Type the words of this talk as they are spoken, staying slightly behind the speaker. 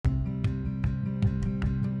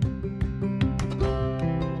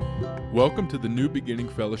Welcome to the New Beginning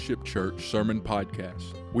Fellowship Church Sermon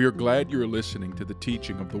Podcast. We are glad you are listening to the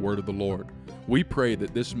teaching of the Word of the Lord. We pray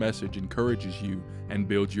that this message encourages you and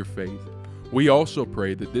builds your faith. We also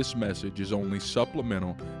pray that this message is only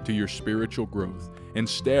supplemental to your spiritual growth,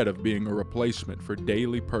 instead of being a replacement for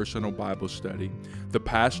daily personal Bible study, the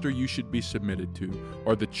pastor you should be submitted to,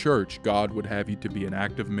 or the church God would have you to be an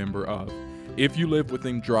active member of. If you live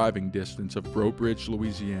within driving distance of Breaux Bridge,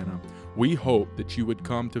 Louisiana, we hope that you would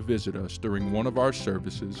come to visit us during one of our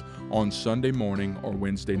services on Sunday morning or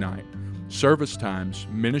Wednesday night. Service times,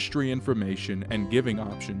 ministry information, and giving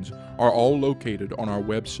options are all located on our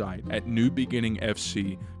website at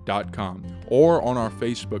newbeginningfc.com or on our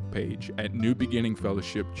Facebook page at New Beginning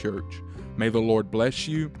Fellowship Church. May the Lord bless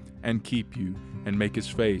you and keep you and make His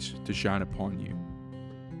face to shine upon you.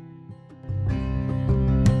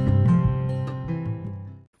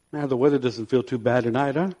 Man, the weather doesn't feel too bad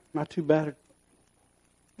tonight, huh? Not too bad.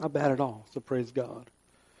 Not bad at all. So praise God.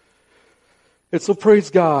 And so praise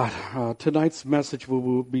God. Tonight's message we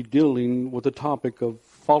will be dealing with the topic of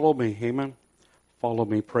follow me. Amen. Follow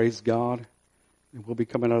me. Praise God. And we'll be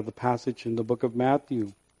coming out of the passage in the book of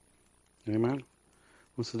Matthew. Amen.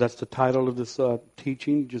 So that's the title of this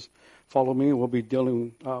teaching. Just follow me. We'll be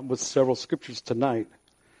dealing with several scriptures tonight.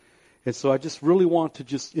 And so I just really want to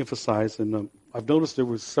just emphasize, and I've noticed there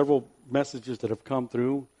were several messages that have come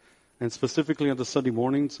through, and specifically on the Sunday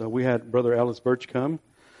mornings, we had Brother Alice Birch come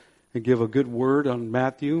and give a good word on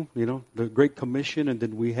Matthew, the Great Commission, and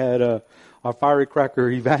then we had our firecracker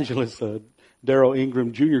evangelist, Darrell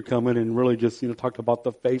Ingram Jr. coming and really just, talked about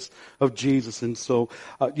the face of Jesus. And so,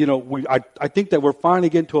 I think that we're finally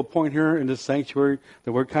getting to a point here in this sanctuary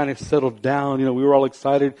that we're kind of settled down. We were all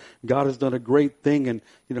excited. God has done a great thing, and,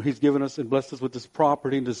 He's given us and blessed us with this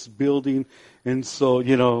property and this building. And so,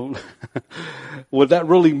 what that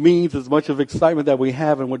really means, as much of excitement that we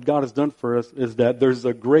have and what God has done for us, is that there's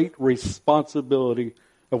a great responsibility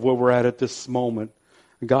of where we're at this moment.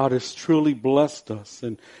 God has truly blessed us.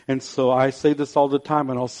 And so I say this all the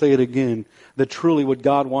time, and I'll say it again, that truly what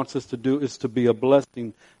God wants us to do is to be a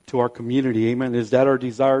blessing to our community. Amen. Is that our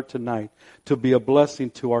desire tonight? To be a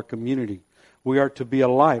blessing to our community. We are to be a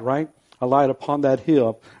light, right? A light upon that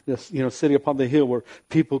hill, sitting upon the hill where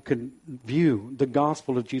people can view the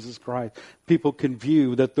gospel of Jesus Christ. People can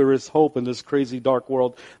view that there is hope in this crazy, dark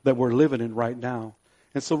world that we're living in right now.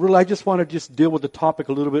 And so really, I just want to just deal with the topic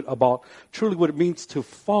a little bit about truly what it means to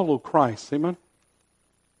follow Christ. Amen?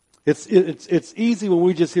 It's easy when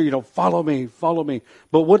we just hear, follow me, follow me.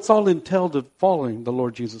 But what's all entailed of following the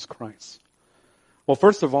Lord Jesus Christ? Well,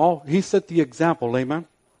 first of all, He set the example. Amen?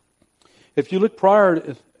 If you look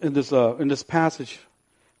prior in this passage,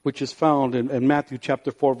 which is found in Matthew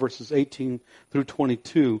chapter 4, verses 18 through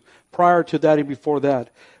 22, prior to that and before that,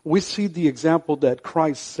 we see the example that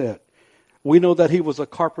Christ set. We know that He was a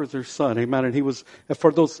carpenter's son, amen, and He was,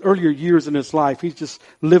 for those earlier years in His life, He's just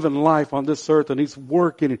living life on this earth, and He's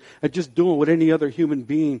working and just doing what any other human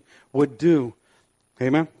being would do,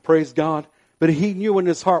 amen, praise God. But He knew in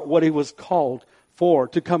His heart what He was called for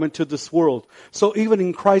to come into this world. So even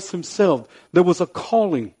in Christ Himself, there was a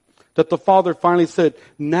calling that the Father finally said,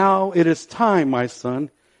 now it is time, my son,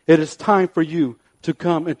 it is time for you to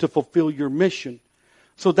come and to fulfill your mission.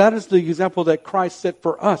 So that is the example that Christ set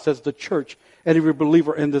for us as the church and every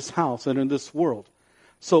believer in this house and in this world.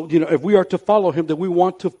 So, if we are to follow Him, then we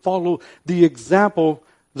want to follow the example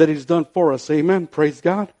that He's done for us. Amen. Praise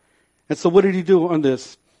God. And so what did He do on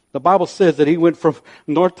this? The Bible says that He went from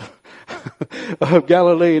north of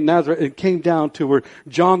Galilee and Nazareth and came down to where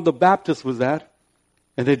John the Baptist was at.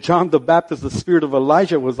 And then John the Baptist, the spirit of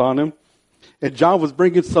Elijah was on him. And John was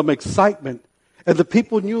bringing some excitement. And the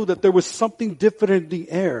people knew that there was something different in the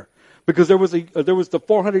air, because there was the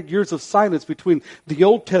 400 years of silence between the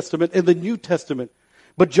Old Testament and the New Testament.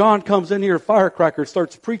 But John comes in here, firecracker,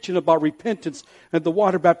 starts preaching about repentance and the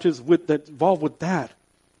water baptism that's involved with that.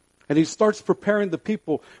 And he starts preparing the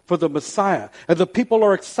people for the Messiah. And the people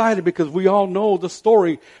are excited because we all know the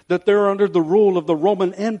story that they're under the rule of the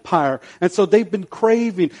Roman Empire. And so they've been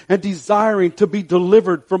craving and desiring to be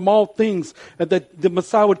delivered from all things, and that the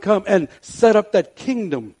Messiah would come and set up that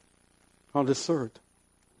kingdom on this earth.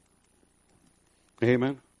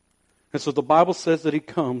 Amen. And so the Bible says that He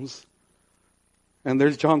comes, and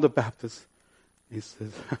there's John the Baptist. He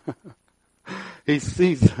says, he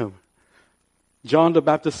sees Him. John the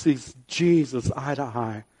Baptist sees Jesus eye to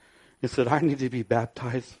eye and said, I need to be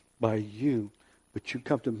baptized by you, but you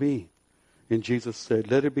come to me. And Jesus said,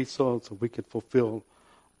 let it be so we can fulfill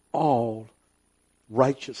all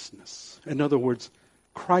righteousness. In other words,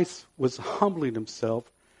 Christ was humbling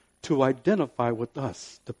Himself to identify with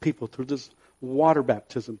us, the people through this water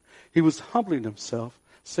baptism. He was humbling himself,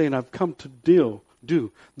 saying, I've come to do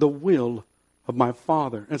the will of my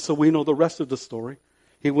Father. And so we know the rest of the story.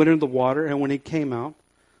 He went in the water, and when he came out,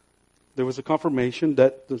 there was a confirmation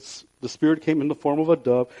that the Spirit came in the form of a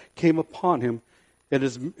dove, came upon him, and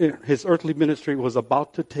his earthly ministry was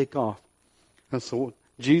about to take off. And so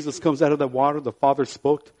Jesus comes out of the water. The Father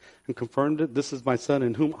spoke and confirmed it. This is my Son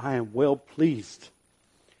in whom I am well pleased.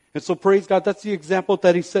 And so praise God, that's the example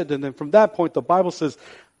that he said. And then from that point, the Bible says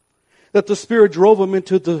that the Spirit drove him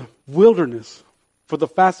into the wilderness for the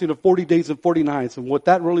fasting of 40 days and 40 nights. And what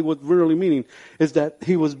that really was really meaning is that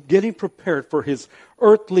he was getting prepared for his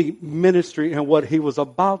earthly ministry and what he was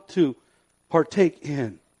about to partake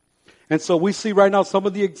in. And so we see right now some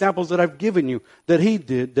of the examples that I've given you that he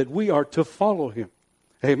did, that we are to follow him.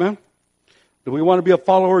 Amen? Do we want to be a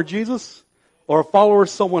follower of Jesus or a follower of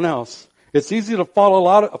someone else? It's easy to follow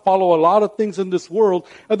a lot of things in this world,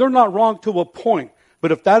 and they're not wrong to a point.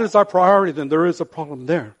 But if that is our priority, then there is a problem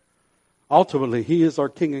there. Ultimately, he is our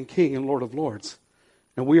King and Lord of Lords.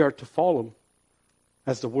 And we are to follow him,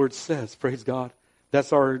 as the word says. Praise God.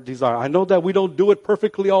 That's our desire. I know that we don't do it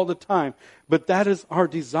perfectly all the time, but that is our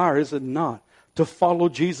desire, is it not? To follow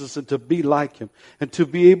Jesus and to be like him and to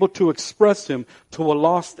be able to express him to a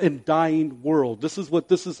lost and dying world. This is what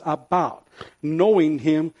this is about. Knowing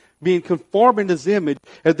him, being conformed in his image,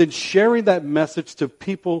 and then sharing that message to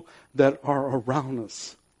people that are around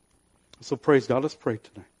us. So praise God. Let's pray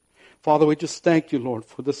tonight. Father, we just thank you, Lord,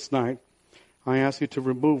 for this night. I ask you to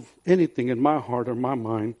remove anything in my heart or my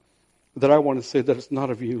mind that I want to say that is not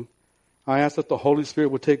of you. I ask that the Holy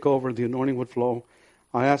Spirit would take over and the anointing would flow.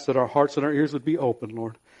 I ask that our hearts and our ears would be open,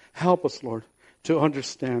 Lord. Help us, Lord, to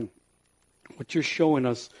understand what you're showing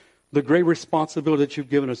us, the great responsibility that you've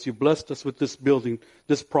given us. You blessed us with this building,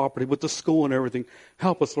 this property, with the school and everything.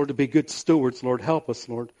 Help us, Lord, to be good stewards, Lord. Help us,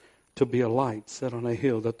 Lord, to be a light set on a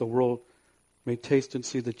hill that the world may taste and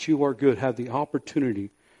see that you are good. Have the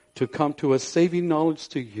opportunity to come to a saving knowledge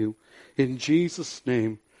to you. In Jesus'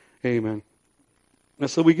 name, amen. And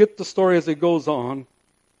so we get the story as it goes on.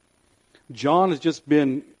 John has just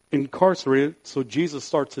been incarcerated, so Jesus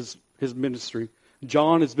starts his ministry.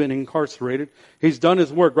 John has been incarcerated. He's done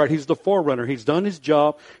his work, right? He's the forerunner. He's done his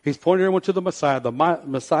job. He's pointing everyone to the Messiah. The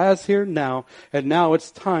Messiah's here now, and now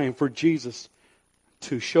it's time for Jesus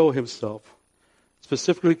to show himself.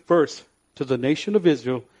 Specifically first to the nation of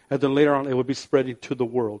Israel, and then later on it will be spreading to the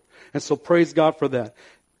world. And so praise God for that.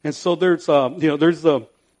 And so with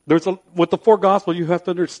the four Gospels, you have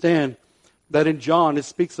to understand that in John, it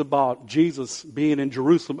speaks about Jesus being in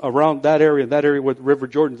Jerusalem, around that area where the River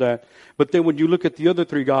Jordan's at. But then when you look at the other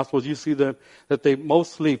three Gospels, you see that they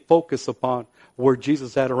mostly focus upon where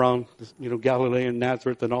Jesus at around, Galilee and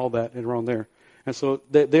Nazareth and all that, and around there. And so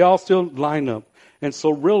they all still line up. And so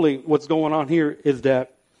really what's going on here is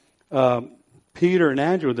that Peter and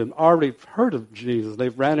Andrew, they've already heard of Jesus.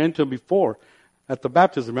 They've ran into him before at the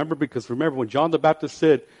baptism. Remember when John the Baptist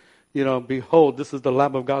said, behold, this is the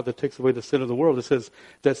Lamb of God that takes away the sin of the world. It says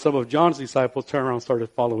that some of John's disciples turned around and started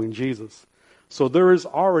following Jesus. So there is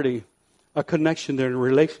already a connection there in a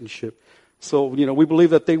relationship. So, we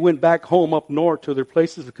believe that they went back home up north to their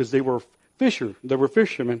places because they were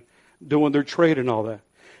fishermen doing their trade and all that.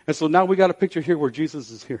 And so now we got a picture here where Jesus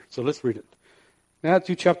is here. So let's read it.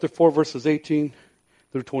 Matthew chapter 4, verses 18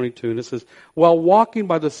 through 22. And it says, while walking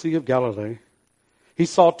by the Sea of Galilee, he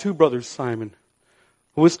saw two brothers, Simon,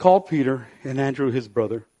 who was called Peter, and Andrew his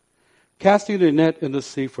brother, casting a net in the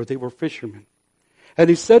sea, for they were fishermen. And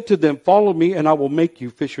he said to them, follow me, and I will make you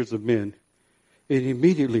fishers of men. And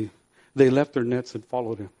immediately they left their nets and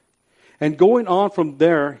followed him. And going on from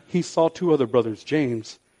there, he saw two other brothers,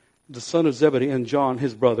 James, the son of Zebedee, and John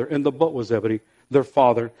his brother, in the boat with Zebedee, their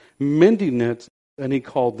father, mending nets, and he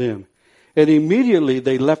called them. And immediately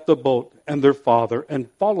they left the boat and their father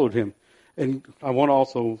and followed him. And I want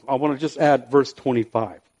to just add verse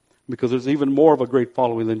 25, because there's even more of a great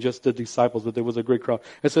following than just the disciples, but there was a great crowd.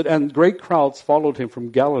 It said, and great crowds followed him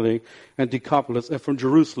from Galilee and Decapolis, and from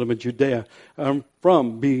Jerusalem and Judea,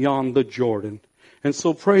 from beyond the Jordan. And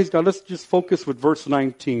so praise God. Let's just focus with verse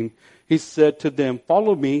 19. He said to them,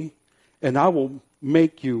 follow me, and I will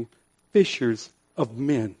make you fishers of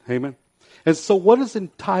men. Amen. And so what is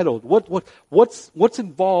entitled? What's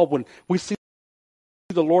involved when we see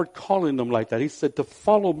the Lord calling them like that? He said to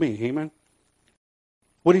follow me. Amen.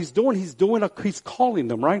 What he's calling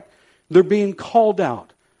them, right? They're being called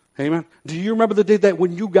out. Amen. Do you remember the day that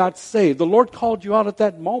when you got saved, the Lord called you out at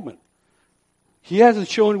that moment? He hasn't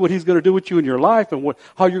shown what he's going to do with you in your life and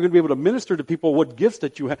how you're going to be able to minister to people, what gifts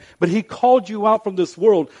that you have. But he called you out from this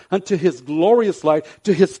world unto his glorious light,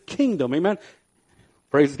 to his kingdom. Amen.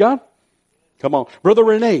 Praise God. Come on. Brother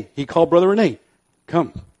Renee, he called Brother Renee.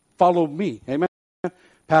 Come, follow me. Amen.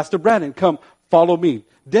 Pastor Brandon, come, follow me.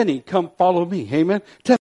 Denny, come, follow me. Amen.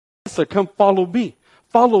 Tessa, come, follow me.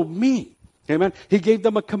 Follow me. Amen. He gave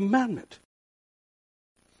them a commandment.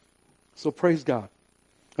 So praise God.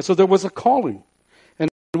 And so there was a calling.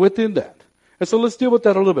 And within that. And so let's deal with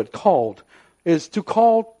that a little bit. Called is to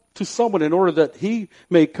call to someone in order that he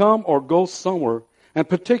may come or go somewhere. And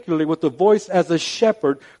particularly with the voice as a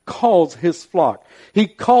shepherd calls his flock. He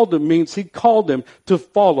called them means he called them to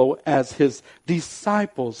follow as his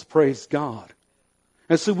disciples. Praise God.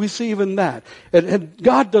 And so we see even that. And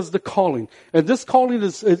God does the calling. And this calling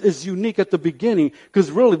is unique at the beginning because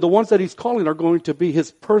really the ones that he's calling are going to be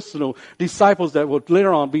his personal disciples that will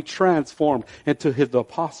later on be transformed into his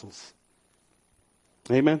apostles.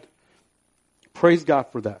 Amen. Praise God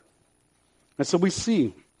for that. And so we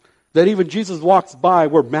see that even Jesus walks by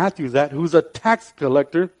where Matthew's at, who's a tax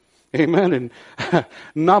collector. Amen. And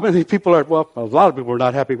not many people are, well, a lot of people are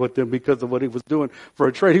not happy with him because of what he was doing for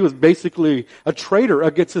a trade. He was basically a traitor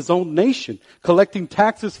against his own nation, collecting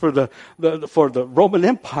taxes for the Roman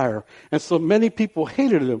Empire. And so many people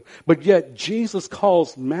hated him. But yet Jesus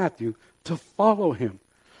calls Matthew to follow him.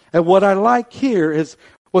 And what I like here is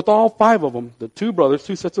with all five of them, the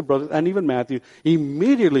two sets of brothers, and even Matthew,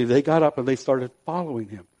 immediately they got up and they started following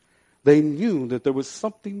him. They knew that there was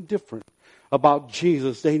something different about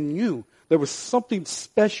Jesus. They knew there was something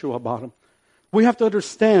special about him. We have to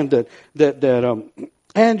understand that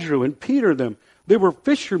Andrew and Peter, they were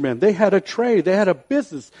fishermen. They had a trade. They had a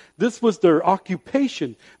business. This was their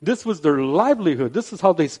occupation. This was their livelihood. This is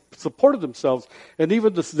how they supported themselves. And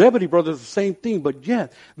even the Zebedee brothers, the same thing. But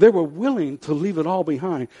yet, they were willing to leave it all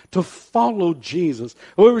behind to follow Jesus.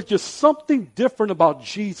 There was just something different about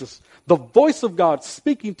Jesus. The voice of God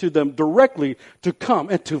speaking to them directly to come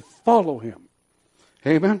and to follow him.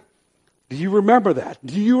 Amen. Do you remember that?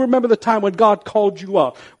 Do you remember the time when God called you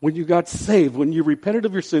out, when you got saved, when you repented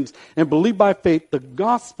of your sins and believed by faith the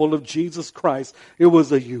gospel of Jesus Christ? It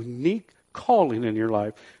was a unique calling in your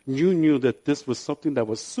life. You knew that this was something that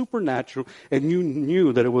was supernatural, and you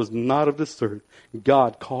knew that it was not of this earth.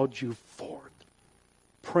 God called you forth.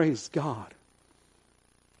 Praise God.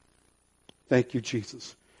 Thank you,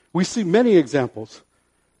 Jesus. We see many examples.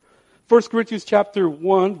 1 Corinthians chapter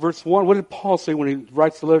 1, verse 1, what did Paul say when he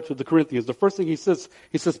writes the letter to the Corinthians? The first thing he says,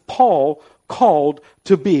 Paul called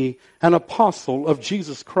to be an apostle of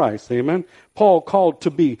Jesus Christ. Amen? Paul called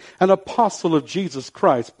to be an apostle of Jesus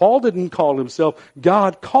Christ. Paul didn't call himself.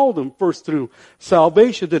 God called him first through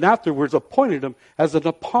salvation, then afterwards appointed him as an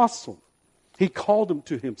apostle. He called him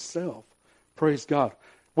to himself. Praise God.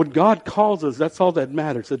 When God calls us, that's all that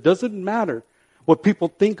matters. It doesn't matter what people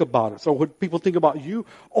think about us or what people think about you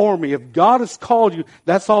or me. If God has called you,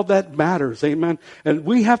 that's all that matters. Amen. And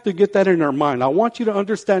we have to get that in our mind. I want you to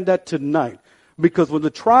understand that tonight. Because when the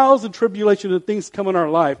trials and tribulations and things come in our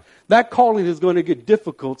life, that calling is going to get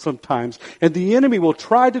difficult sometimes. And the enemy will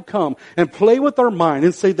try to come and play with our mind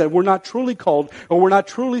and say that we're not truly called or we're not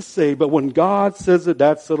truly saved. But when God says it,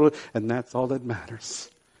 that's settled, and that's all that matters.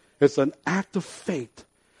 It's an act of faith.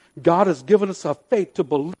 God has given us a faith to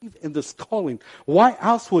believe in this calling. Why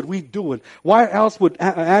else would we do it? Why else would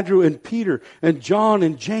Andrew and Peter and John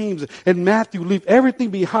and James and Matthew leave everything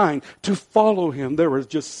behind to follow him? There is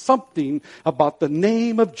just something about the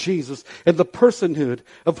name of Jesus and the personhood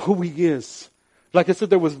of who he is. Like I said,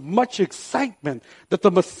 there was much excitement that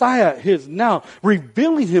the Messiah is now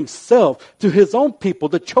revealing himself to his own people,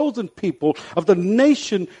 the chosen people of the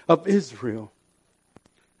nation of Israel.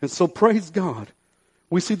 And so praise God.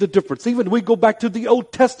 We see the difference. Even we go back to the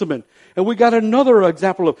Old Testament, and we got another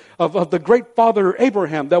example of the great father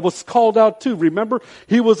Abraham that was called out too. Remember,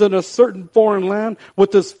 he was in a certain foreign land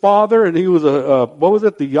with his father, and he was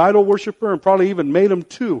the idol worshiper, and probably even made him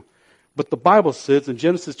too. But the Bible says in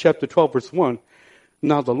Genesis chapter 12, verse 1,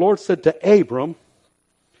 now the Lord said to Abram,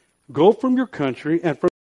 go from your country and from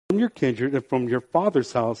your kindred and from your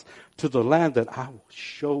father's house to the land that I will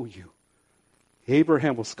show you.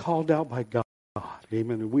 Abraham was called out by God.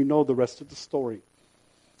 Amen. And we know the rest of the story.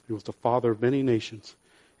 He was the father of many nations.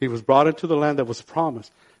 He was brought into the land that was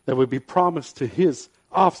promised, that would be promised to his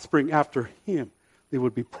offspring after him. They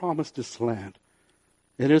would be promised this land.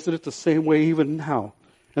 And isn't it the same way even now?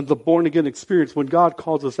 And the born-again experience, when God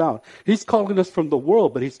calls us out, he's calling us from the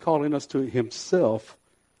world, but he's calling us to himself.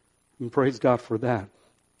 And praise God for that.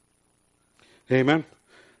 Amen.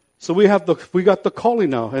 So we got the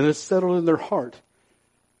calling now, and it's settled in their heart.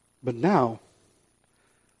 But now,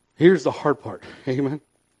 here's the hard part. Amen.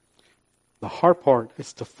 The hard part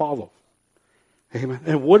is to follow. Amen.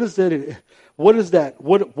 And what is that?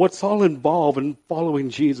 What's all involved in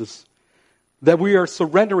following Jesus? that we are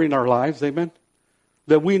surrendering our lives, amen?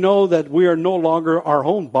 That we know that we are no longer our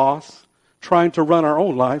own boss trying to run our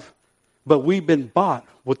own life, but we've been bought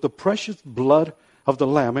with the precious blood of the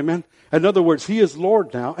Lamb, amen? In other words, He is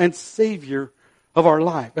Lord now and Savior of our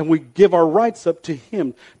life, and we give our rights up to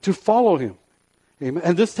Him to follow Him, amen?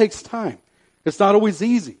 And this takes time. It's not always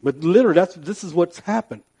easy, but literally this is what's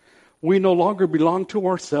happened. We no longer belong to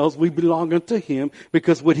ourselves. We belong unto Him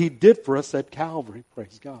because what He did for us at Calvary.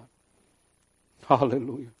 Praise God.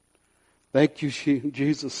 Hallelujah. Thank you,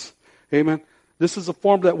 Jesus. Amen. This is a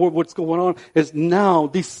form that what's going on is now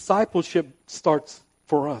discipleship starts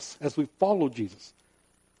for us as we follow Jesus.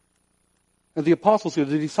 And the apostles here,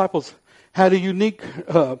 the disciples, had a unique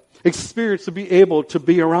experience to be able to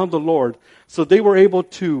be around the Lord. So they were able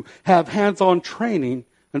to have hands-on training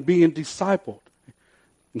and being discipled.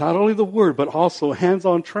 Not only the Word, but also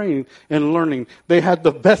hands-on training and learning. They had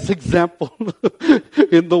the best example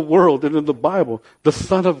in the world and in the Bible. The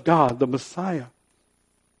Son of God, the Messiah.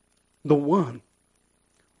 The one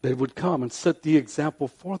that would come and set the example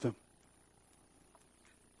for them.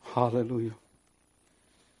 Hallelujah.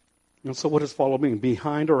 And so what does follow mean?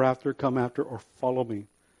 Behind or after, come after, or follow me.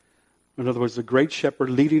 In other words, the great shepherd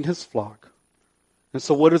leading his flock. And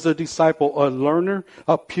so what is a disciple? A learner,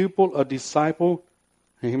 a pupil, a disciple.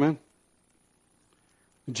 Amen.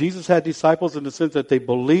 Jesus had disciples in the sense that they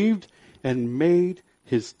believed and made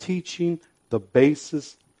His teaching the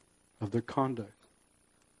basis of their conduct.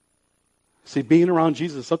 See, being around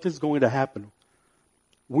Jesus, something's going to happen.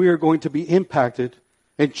 We are going to be impacted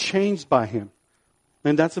and changed by Him.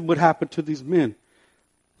 And that's what happened to these men.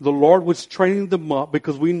 The Lord was training them up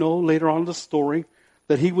because we know later on in the story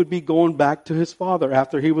that He would be going back to His Father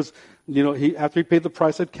after He was, after He paid the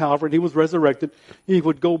price at Calvary and He was resurrected. He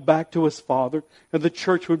would go back to His Father and the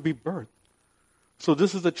church would be birthed. So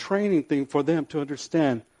this is a training thing for them to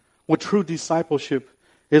understand what true discipleship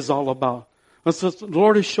is all about. And so the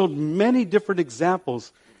Lord has showed many different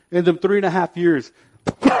examples in them 3.5 years,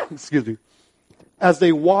 excuse me, as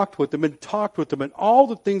they walked with Him and talked with Him, and all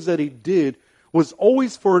the things that He did was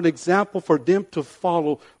always for an example for them to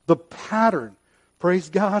follow the pattern.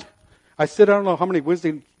 Praise God. I said, I don't know how many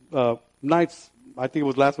Wednesday nights, I think it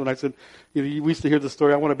was last one, I said, we used to hear the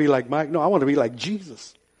story, I want to be like Mike. No, I want to be like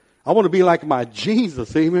Jesus. I want to be like my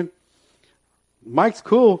Jesus. Amen. Mike's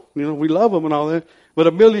cool. We love him and all that. But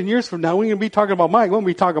 1,000,000 years from now, we ain't going to be talking about Mike. We're going to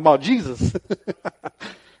be talking about Jesus.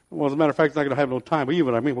 Well, as a matter of fact, it's not going to have no time. But we're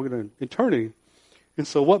going to eternity. And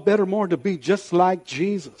so what better more to be just like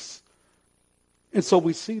Jesus? And so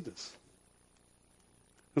we see this.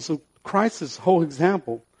 And so Christ's whole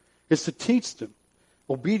example is to teach them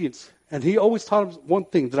obedience. And He always taught them one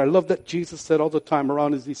thing that I love that Jesus said all the time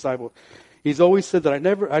around His disciples. He's always said that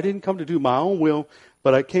I didn't come to do my own will,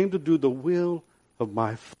 but I came to do the will of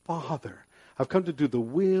my Father. I've come to do the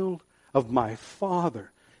will of my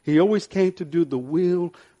Father. He always came to do the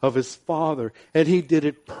will of His Father. And He did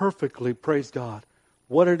it perfectly, praise God.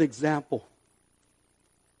 What an example.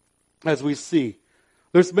 As we see.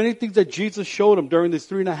 There's many things that Jesus showed them during these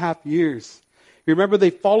 3.5 years. You remember they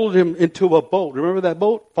followed Him into a boat. Remember that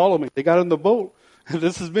boat? Follow me. They got in the boat.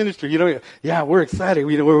 This is ministry. Yeah, we're excited.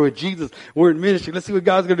 We're with Jesus. We're in ministry. Let's see what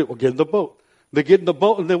God's going to do. We'll get in the boat. They get in the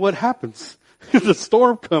boat, and then what happens? The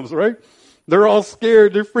storm comes, right? They're all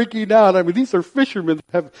scared. They're freaking out. I mean, these are fishermen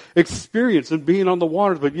that have experience in being on the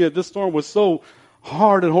waters, but yet this storm was so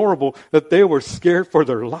hard and horrible that they were scared for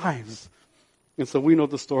their lives. And so we know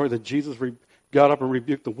the story that Jesus got up and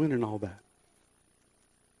rebuked the wind and all that.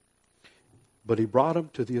 But He brought them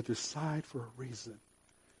to the other side for a reason.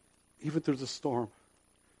 Even through the storm,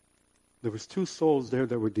 there was 2 souls there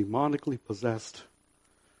that were demonically possessed.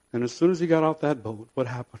 And as soon as He got off that boat, what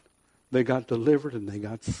happened? They got delivered and they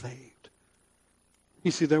got saved.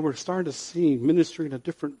 You see, they were starting to see ministry in a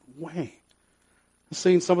different way.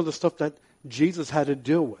 Seeing some of the stuff that Jesus had to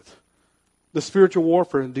deal with. The spiritual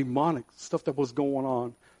warfare and demonic stuff that was going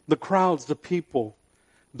on. The crowds, the people,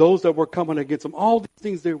 those that were coming against them. All these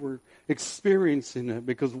things they were experiencing it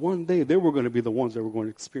because one day they were going to be the ones that were going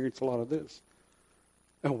to experience a lot of this.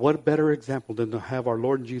 And what better example than to have our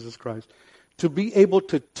Lord Jesus Christ to be able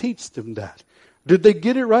to teach them that. Did they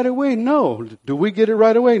get it right away? No. Do we get it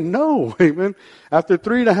right away? No. Amen. After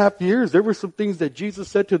 3.5 years, there were some things that Jesus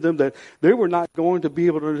said to them that they were not going to be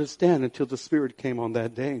able to understand until the Spirit came on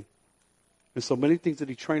that day. And so many things that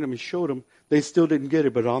He trained them and showed them, they still didn't get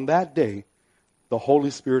it. But on that day, the Holy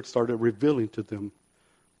Spirit started revealing to them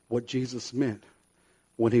what Jesus meant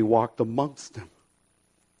when He walked amongst them.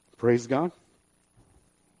 Praise God.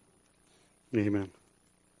 Amen.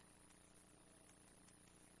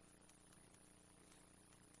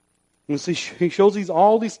 And see, he shows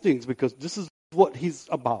all these things because this is what he's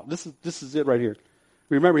about. This is it right here.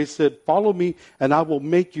 Remember, he said, follow me and I will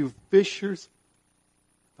make you fishers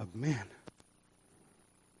of men.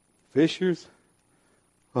 Fishers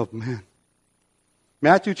of men.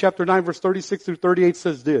 Matthew chapter 9, verse 36 through 38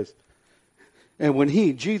 says this. And when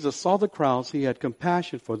he, Jesus, saw the crowds, he had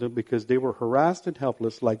compassion for them because they were harassed and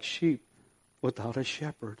helpless like sheep without a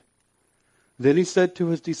shepherd. Then he said to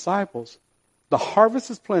his disciples, the harvest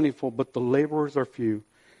is plentiful, but the laborers are few.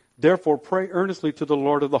 Therefore, pray earnestly to the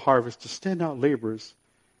Lord of the harvest to send out laborers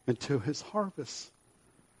into his harvest.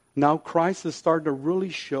 Now Christ is starting to really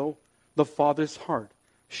show the Father's heart,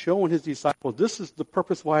 showing his disciples, this is the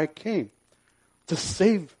purpose why I came, to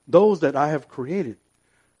save those that I have created,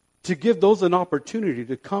 to give those an opportunity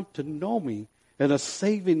to come to know me and a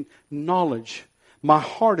saving knowledge. My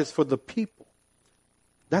heart is for the people.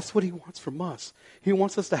 That's what he wants from us. He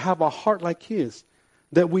wants us to have a heart like his,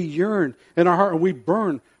 that we yearn in our heart and we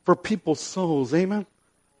burn for people's souls. Amen?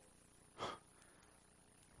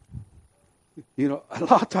 You know, a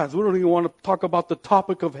lot of times we don't even want to talk about the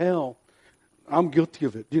topic of hell. I'm guilty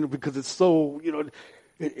of it, you know, because it's so, you know,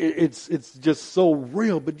 it's just so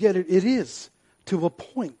real, but yet it is to a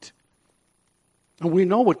point. And we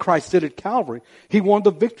know what Christ did at Calvary. He won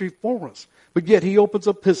the victory for us. But yet he opens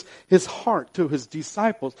up his heart to his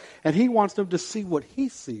disciples, and he wants them to see what he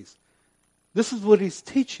sees. This is what he's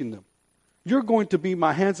teaching them. You're going to be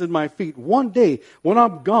my hands and my feet. One day, when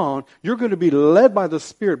I'm gone, you're going to be led by the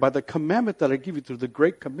Spirit, by the commandment that I give you through the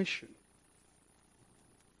Great Commission.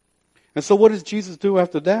 And so what does Jesus do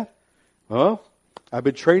after that? Well, I've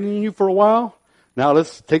been training you for a while. Now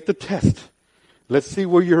let's take the test. Let's see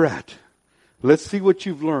where you're at. Let's see what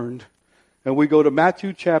you've learned. And we go to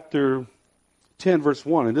Matthew chapter 10, verse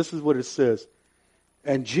 1. And this is what it says.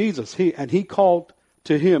 And Jesus, he called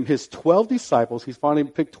to him his 12 disciples. He's finally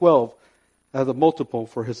picked 12 as a multiple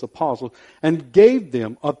for his apostles, and gave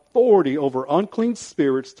them authority over unclean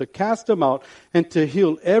spirits to cast them out and to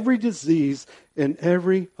heal every disease and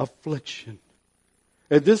every affliction.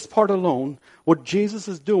 At this part alone, what Jesus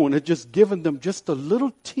is doing is just giving them just a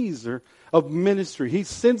little teaser of ministry. He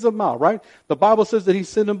sends them out, right? The Bible says that he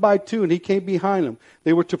sent them by two and he came behind them.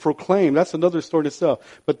 They were to proclaim. That's another story in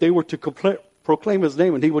itself. But they were to proclaim his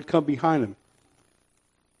name and he would come behind them.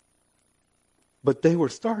 But they were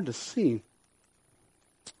starting to see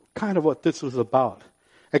kind of what this was about.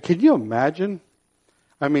 And can you imagine?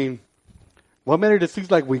 I mean, one minute it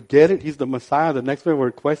seems like we get it. He's the Messiah. The next minute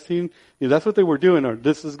we're questioning. You know, that's what they were doing. Or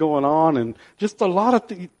this is going on. And just a lot of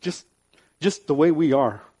things, just the way we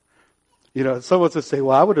are. You know, someone would say,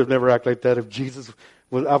 well, I would have never acted like that if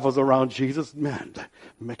I was around Jesus. Man,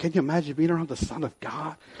 can you imagine being around the Son of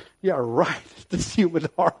God? Yeah, right. This human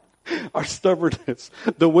heart. Our stubbornness,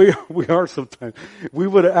 the way we are sometimes. We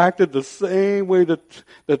would have acted the same way that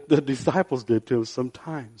the disciples did to him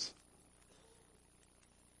sometimes.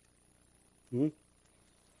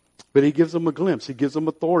 But he gives them a glimpse. He gives them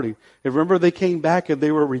authority. And remember, they came back and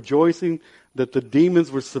they were rejoicing that the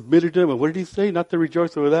demons were submitted to them. And what did he say? Not to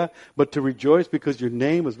rejoice over that, but to rejoice because your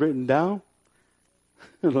name was written down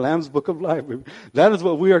in the Lamb's Book of Life. That is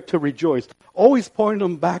what we are to rejoice. Always pointing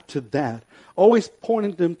them back to that. Always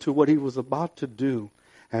pointing them to what he was about to do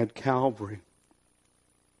at Calvary.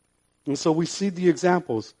 And so we see the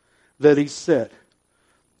examples that he set.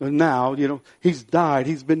 And now, you know, he's died,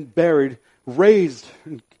 he's been buried, raised,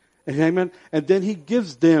 and amen. And then he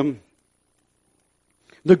gives them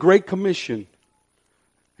the Great Commission.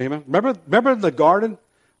 Amen. Remember the garden?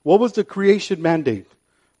 What was the creation mandate?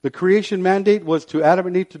 The creation mandate was to Adam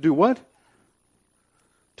and Eve to do what?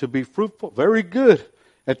 To be fruitful. Very good.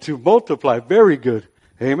 And to multiply. Very good.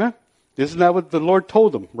 Amen. Isn't that what the Lord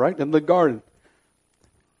told them, right? In the garden.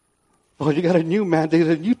 Well, you got a new mandate in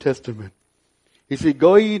the New Testament. He said,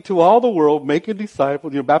 go ye into all the world, making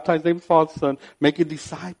disciples, baptize in the name of the Father, Son, making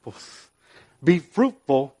disciples. Be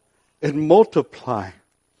fruitful and multiply.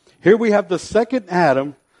 Here we have the second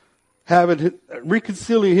Adam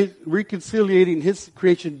reconciliating his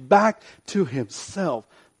creation back to himself.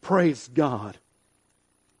 Praise God.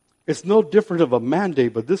 It's no different of a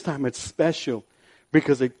mandate, but this time it's special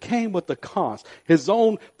because it came with the cost. His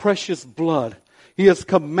own precious blood. He has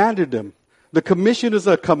commanded them. The commission is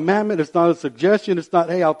a commandment. It's not a suggestion. It's not,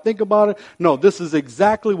 hey, I'll think about it. No, this is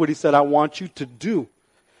exactly what he said, I want you to do.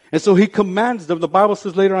 And so he commands them. The Bible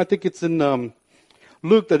says later, I think it's in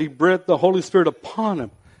Luke, that he breathed the Holy Spirit upon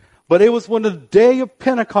him. But it was when the day of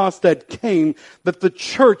Pentecost that came that the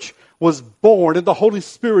church was born and the Holy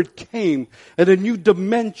Spirit came and a new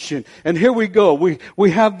dimension. And here we go.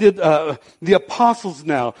 We have the apostles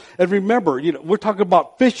now. And remember, we're talking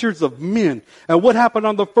about fishers of men. And what happened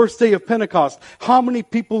on the first day of Pentecost? How many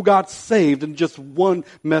people got saved in just one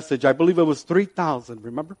message? I believe it was 3,000,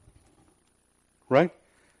 remember? Right?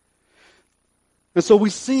 And so we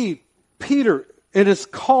see Peter in his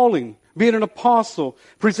calling, being an apostle,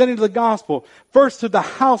 presenting the gospel, first to the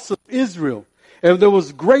house of Israel. And there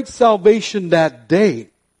was great salvation that day.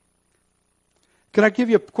 Can I give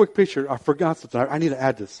you a quick picture? I forgot something. I need to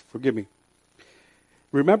add this. Forgive me.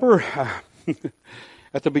 Remember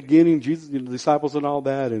at the beginning, Jesus, the disciples and all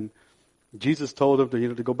that, and Jesus told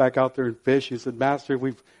them to go back out there and fish. He said, Master,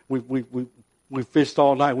 we've fished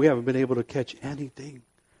all night. We haven't been able to catch anything.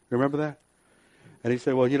 Remember that? And he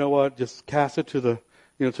said, well, you know what? Just cast it to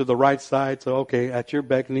the right side. So, okay, at your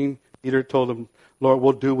beckoning, Peter told them, Lord,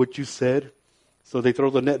 we'll do what you said. So they throw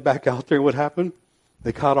the net back out there. What happened?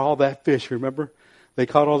 They caught all that fish, remember? They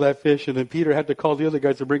caught all that fish, and then Peter had to call the other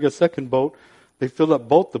guys to bring a second boat. They filled up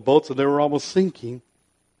both the boats, and they were almost sinking.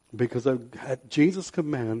 Because at Jesus'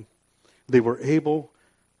 command, they were able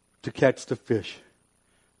to catch the fish.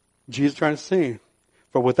 Jesus trying to say,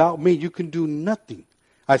 for without me, you can do nothing.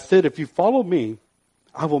 I said, if you follow me,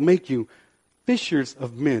 I will make you fishers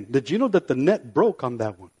of men. Did you know that the net broke on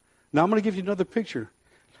that one? Now I'm going to give you another picture.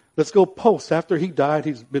 Let's go post. After he died,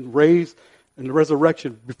 he's been raised in the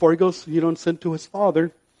resurrection. Before he goes, and sent to his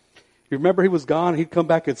Father, you remember he was gone. He'd come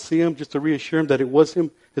back and see him just to reassure him that it was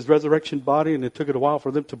him, his resurrection body, and it took it a while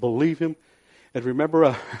for them to believe him. And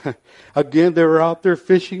remember, again, they were out there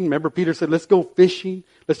fishing. Remember, Peter said, let's go fishing.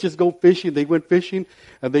 Let's just go fishing. They went fishing,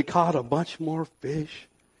 and they caught a bunch more fish.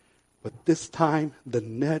 But this time, the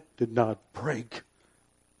net did not break.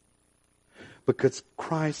 Because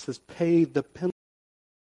Christ has paid the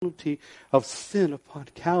penalty of sin upon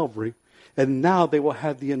Calvary, and now they will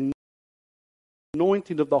have the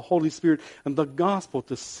anointing of the Holy Spirit and the gospel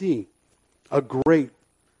to see a great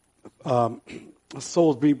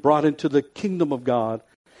souls being brought into the kingdom of God.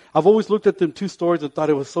 I've always looked at them two stories and thought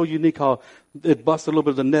it was so unique how it busted a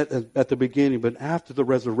little bit of the net at the beginning, but after the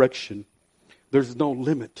resurrection, there's no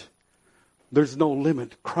limit. There's no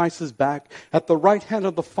limit. Christ is back at the right hand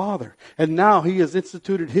of the Father. And now he has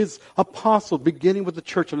instituted his apostle, beginning with the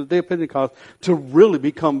church on the day of Pentecost, to really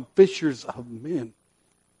become fishers of men.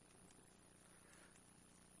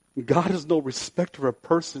 God is no respecter of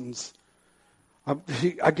persons.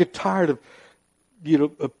 I get tired of,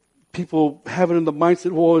 people having in the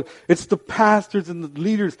mindset, well, it's the pastors and the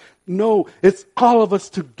leaders. No, it's all of us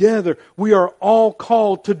together. We are all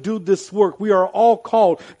called to do this work. We are all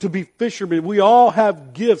called to be fishermen. We all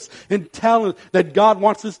have gifts and talent that God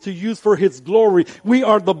wants us to use for his glory. We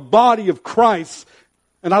are the body of Christ.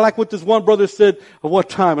 And I like what this one brother said at one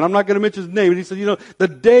time, and I'm not going to mention his name. And he said, the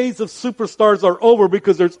days of superstars are over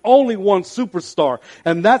because there's only one superstar.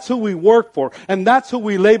 And that's who we work for. And that's who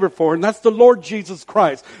we labor for. And that's the Lord Jesus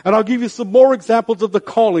Christ. And I'll give you some more examples of the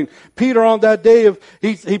calling. Peter on that day,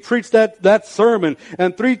 he preached that sermon.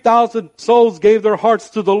 And 3,000 souls gave their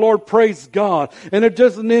hearts to the Lord. Praise God. And it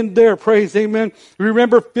doesn't end there. Praise, amen.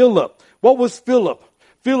 Remember Philip. What was Philip?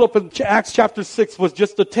 Philip in Acts chapter 6 was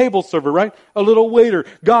just a table server, right? A little waiter.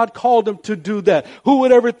 God called him to do that. Who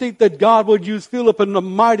would ever think that God would use Philip in a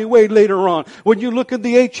mighty way later on? When you look at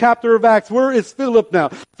the 8th chapter of Acts, where is Philip now?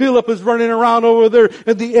 Philip is running around over there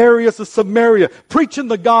in the areas of Samaria, preaching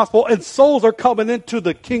the gospel, and souls are coming into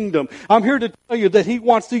the kingdom. I'm here to tell you that he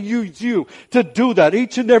wants to use you to do that,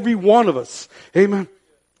 each and every one of us. Amen.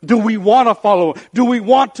 Do we want to follow him? Do we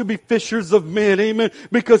want to be fishers of men? Amen.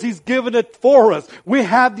 Because he's given it for us. We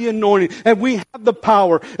have the anointing and we have the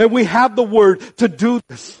power and we have the word to do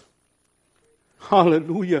this.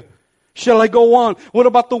 Hallelujah. Shall I go on? What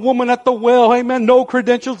about the woman at the well? Amen. No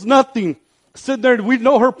credentials, nothing. Sitting there, we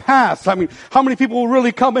know her past. I mean, how many people will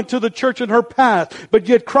really come into the church in her past? But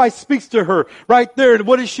yet Christ speaks to her right there. And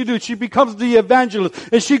what does she do? She becomes the evangelist.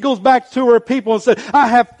 And she goes back to her people and says, I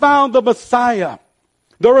have found the Messiah.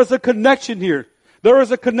 There is a connection here. There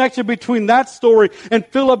is a connection between that story and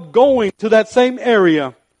Philip going to that same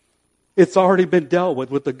area. It's already been dealt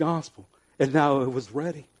with the gospel. And now it was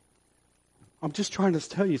ready. I'm just trying to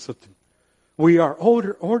tell you something. We are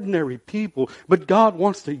ordinary people, but God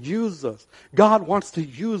wants to use us. God wants to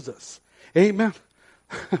use us. Amen.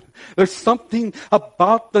 There's something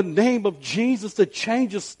about the name of Jesus that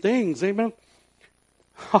changes things. Amen.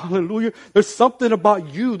 Hallelujah. There's something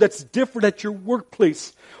about you that's different at your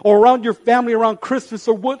workplace or around your family, around Christmas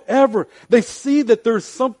or whatever. They see that there's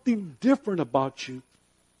something different about you.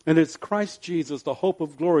 And it's Christ Jesus, the hope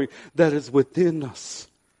of glory, that is within us.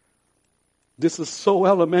 This is so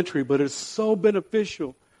elementary, but it's so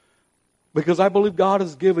beneficial. Because I believe God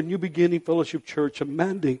has given New Beginning Fellowship Church a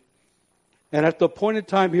mandate. And at the appointed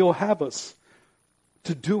time, He'll have us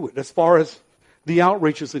to do it as far as the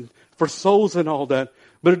outreaches and for souls and all that.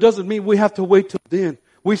 But it doesn't mean we have to wait till then.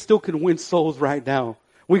 We still can win souls right now.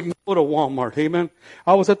 We can go to Walmart. Amen.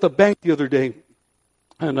 I was at the bank the other day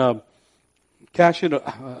and cashing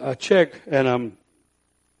a check. And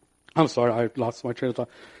I'm sorry, I lost my train of thought.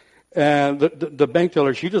 And the bank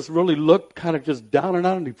teller, she just really looked kind of just down and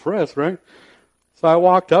out and depressed, right? So I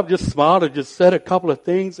walked up, just smiled, and just said a couple of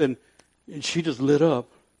things, and she just lit up.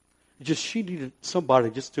 She needed somebody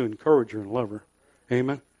just to encourage her and love her.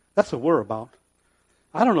 Amen. That's what we're about.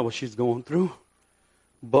 I don't know what she's going through.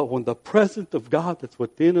 But when the presence of God that's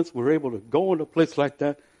within us, we're able to go in a place like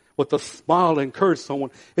that with a smile and encourage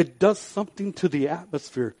someone. It does something to the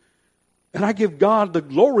atmosphere. And I give God the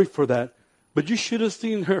glory for that. But you should have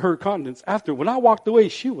seen her countenance after. When I walked away,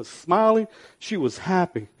 she was smiling. She was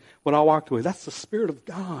happy when I walked away. That's the Spirit of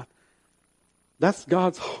God. That's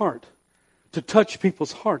God's heart. To touch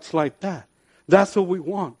people's hearts like that. That's what we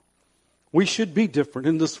want. We should be different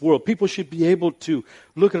in this world. People should be able to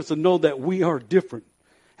look at us and know that we are different.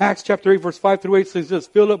 Acts chapter 8, verse 5 through 8 says this,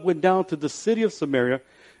 Philip went down to the city of Samaria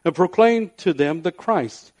and proclaimed to them the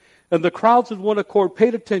Christ. And the crowds with one accord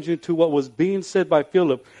paid attention to what was being said by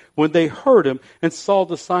Philip when they heard him and saw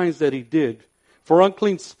the signs that he did. For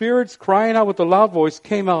unclean spirits, crying out with a loud voice,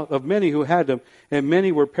 came out of many who had them, and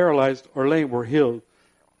many were paralyzed or lame were healed.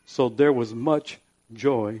 So there was much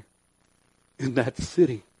joy in that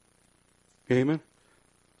city. Amen.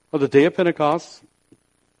 On the day of Pentecost,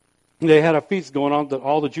 they had a feast going on that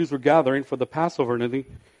all the Jews were gathering for the Passover and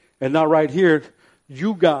everything. And now right here,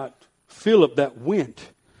 you got Philip that went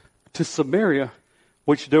to Samaria,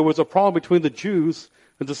 which there was a problem between the Jews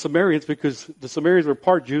and the Samaritans because the Samaritans were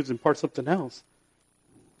part Jews and part something else.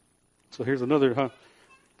 So here's another,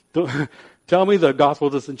 tell me the gospel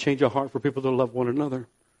doesn't change a heart for people to love one another.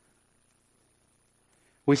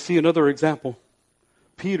 We see another example.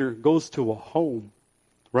 Peter goes to a home,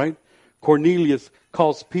 right? Cornelius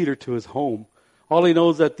calls Peter to his home. All he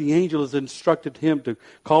knows is that the angel has instructed him to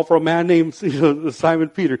call for a man named Simon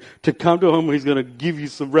Peter to come to him. He's going to give you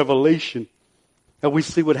some revelation. And we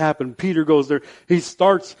see what happened. Peter goes there. He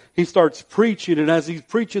starts preaching, and as he's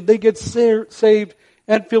preaching, they get saved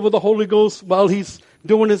and filled with the Holy Ghost while he's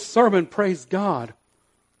doing his sermon. Praise God.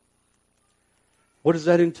 What does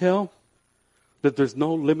that entail? That there's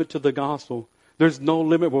no limit to the gospel. There's no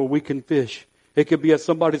limit where we can fish. It could be at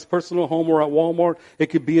somebody's personal home or at Walmart. It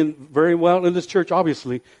could be very well in this church,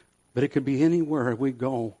 obviously. But it could be anywhere we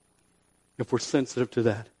go if we're sensitive to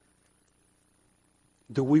that.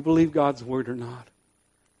 Do we believe God's word or not?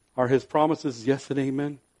 Are his promises yes and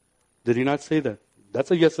amen? Did he not say that? That's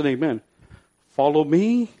a yes and amen. Follow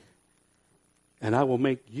me, and I will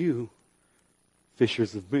make you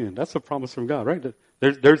fishers of men. That's a promise from God, right?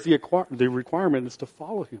 There's the requirement is to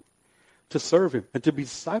follow him, to serve him, and to be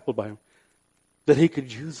discipled by him, that he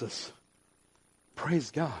could use us. Praise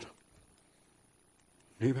God.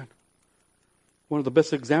 Amen. One of the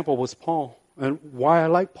best examples was Paul. And why I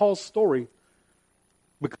like Paul's story,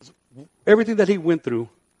 because everything that he went through,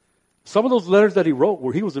 some of those letters that he wrote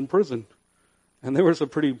where he was in prison, and there were some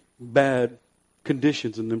pretty bad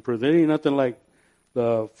conditions in the prison. It ain't nothing like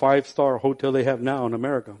the 5-star hotel they have now in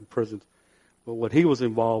America, in prisons. But what he was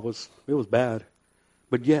involved it was bad.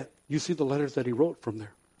 But yet, you see the letters that he wrote from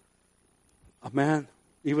there. A man,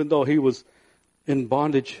 even though he was in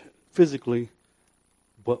bondage physically,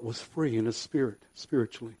 but was free in his spirit,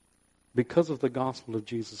 spiritually, because of the gospel of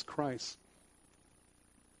Jesus Christ.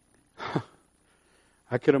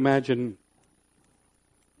 I can imagine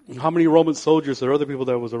how many Roman soldiers or other people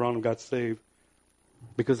that was around him got saved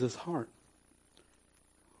because his heart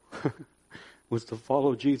was to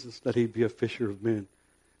follow Jesus, that he'd be a fisher of men,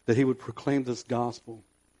 that he would proclaim this gospel.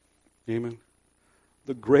 Amen.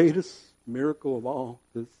 The greatest miracle of all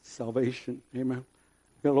is salvation. Amen.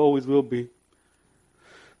 It always will be.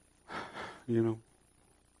 You know,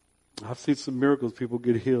 I've seen some miracles, people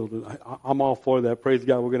get healed. And I'm all for that. Praise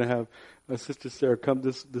God. We're going to have Sister Sarah come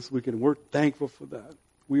this weekend. We're thankful for that.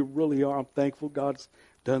 We really are. I'm thankful God's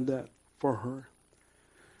done that for her.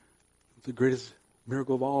 The greatest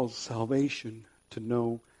miracle of all is salvation, to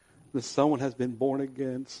know that someone has been born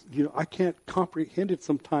again. You know, I can't comprehend it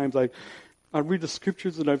sometimes. I read the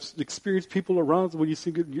scriptures and I've experienced people around, when you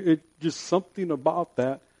see it, just something about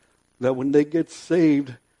that when they get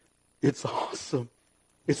saved, it's awesome.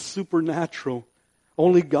 It's supernatural.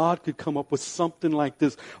 Only God could come up with something like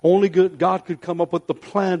this. Only God could come up with the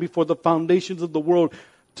plan before the foundations of the world.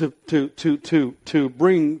 to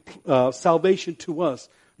bring salvation to us,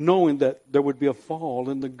 knowing that there would be a fall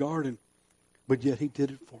in the garden. But yet he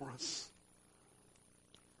did it for us.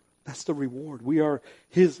 That's the reward. We are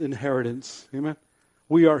his inheritance. Amen?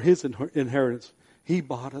 We are his inheritance. He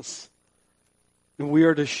bought us. And we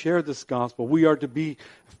are to share this gospel. We are to be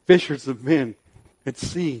fishers of men and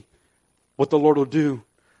see what the Lord will do.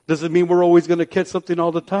 Does it mean we're always going to catch something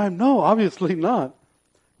all the time? No, obviously not.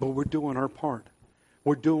 But we're doing our part.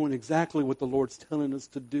 We're doing exactly what the Lord's telling us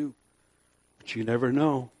to do. But you never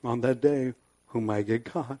know on that day who might get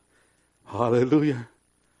caught. Hallelujah.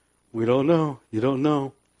 We don't know. You don't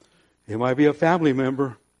know. It might be a family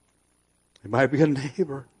member. It might be a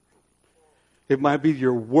neighbor. It might be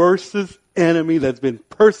your worstest enemy that's been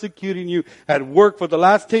persecuting you at work for the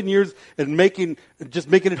last 10 years and making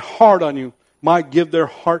it hard on you. Might give their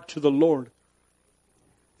heart to the Lord.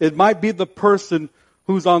 It might be the person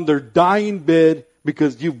who's on their dying bed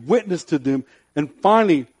because you've witnessed to them and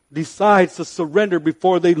finally decides to surrender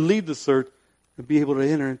before they leave this earth and be able to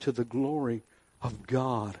enter into the glory of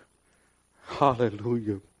God.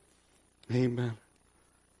 Hallelujah. Amen.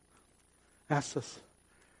 Ask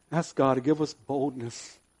God to give us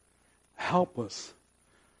boldness. Help us.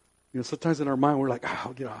 Sometimes in our mind we're like,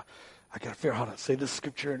 I got to figure out how to say this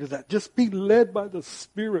scripture and do that. Just be led by the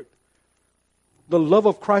Spirit. The love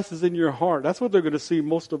of Christ is in your heart. That's what they're going to see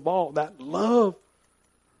most of all, that love.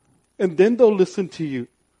 And then they'll listen to you.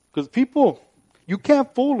 Because people, you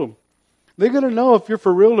can't fool them. They're going to know if you're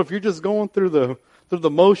for real, if you're just going through the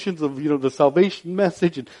motions of, the salvation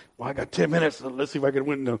message. And, I got 10 minutes, so let's see if I can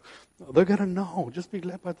win. No, they're going to know. Just be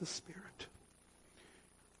led by the Spirit.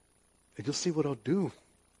 And you'll see what I'll do.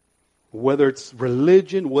 Whether it's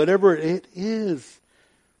religion, whatever it is.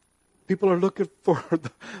 People are looking for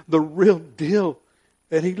the real deal.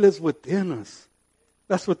 And he lives within us.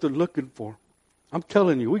 That's what they're looking for. I'm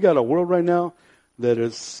telling you, we got a world right now that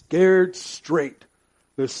is scared straight.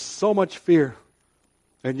 There's so much fear.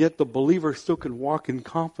 And yet the believer still can walk in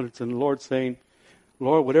confidence in the Lord saying,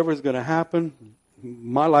 Lord, whatever is going to happen,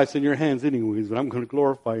 my life's in your hands anyways, but I'm going to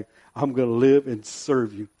glorify you. I'm going to live and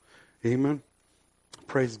serve you. Amen.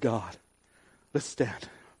 Praise God. Let's stand.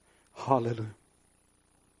 Hallelujah.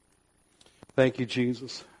 Thank you,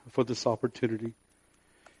 Jesus, for this opportunity.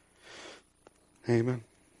 Amen.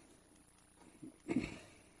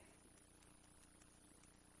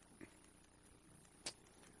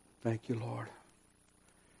 Thank you, Lord.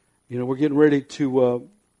 We're getting ready to,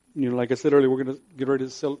 like I said earlier, we're going to get ready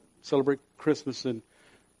to celebrate Christmas. And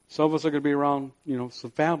some of us are going to be around,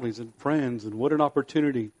 some families and friends. And what an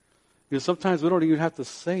opportunity. Sometimes we don't even have to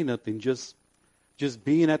say nothing. Just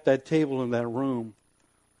being at that table in that room.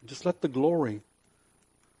 Just let the glory,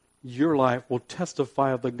 your life will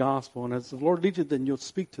testify of the gospel. And as the Lord leads you, then you'll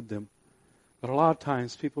speak to them. But a lot of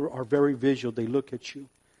times people are very visual. They look at you.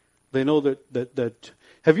 They know that.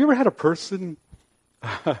 Have you ever had a person?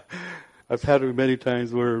 I've had it many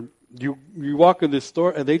times where you walk in this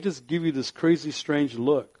store and they just give you this crazy, strange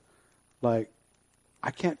look, like, I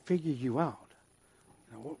can't figure you out.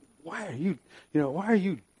 Why are you? Why are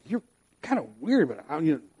you? You're kind of weird, but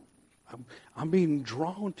I'm being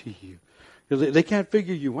drawn to you. They can't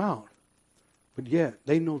figure you out, but yet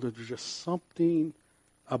they know that there's just something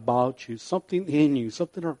about you, something in you,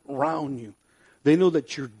 something around you. They know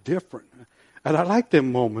that you're different. And I like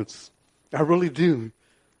them moments. I really do.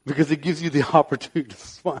 Because it gives you the opportunity to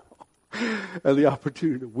smile. And the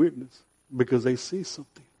opportunity to witness. Because they see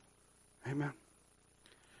something. Amen.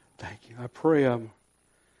 Thank you. I pray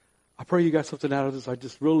you got something out of this. I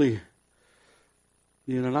just really,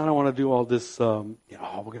 and I don't want to do all this, we're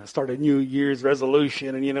going to start a New Year's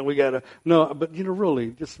resolution. And, we got to, no, but,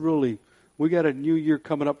 really, we got a new year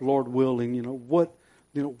coming up, Lord willing.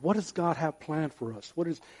 What does God have planned for us?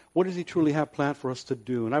 What does He truly have planned for us to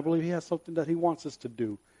do? And I believe He has something that He wants us to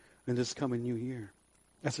do in this coming new year.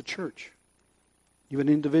 As a church. Even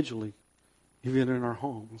individually. Even in our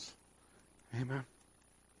homes. Amen.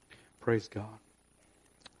 Praise God.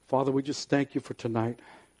 Father, we just thank You for tonight.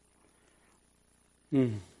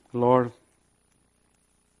 Lord.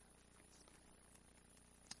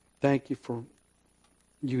 Thank You for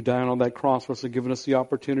You dying on that cross for us and giving us the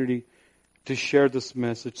opportunity to share this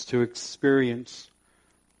message, to experience,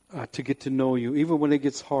 to get to know You, even when it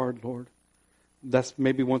gets hard, Lord. That's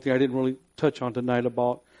maybe one thing I didn't really touch on tonight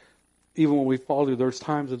about, even when we follow You, there's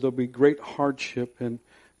times that there'll be great hardship and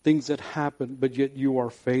things that happen, but yet You are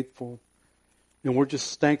faithful. And we're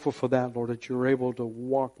just thankful for that, Lord, that You're able to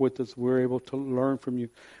walk with us. We're able to learn from You.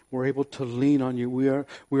 We're able to lean on You. We are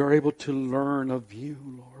able to learn of You,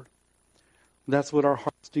 Lord. That's what our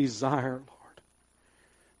hearts desire, Lord.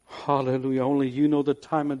 Hallelujah. Only you know the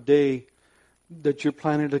time of day that you're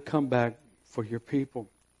planning to come back for your people.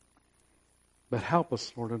 But help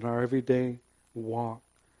us, Lord, in our everyday walk.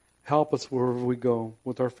 Help us wherever we go,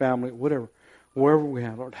 with our family, whatever, wherever we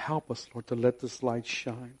are. Lord, help us, Lord, to let this light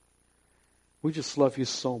shine. We just love you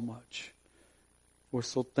so much. We're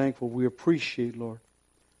so thankful. We appreciate, Lord,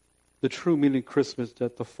 the true meaning of Christmas,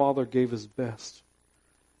 that the Father gave His best.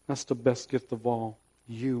 That's the best gift of all,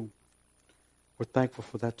 you. We're thankful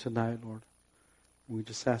for that tonight, Lord. We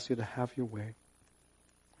just ask you to have your way.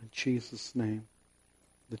 In Jesus' name,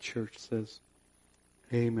 the church says,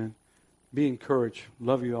 amen. Be encouraged.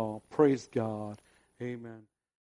 Love you all. Praise God. Amen.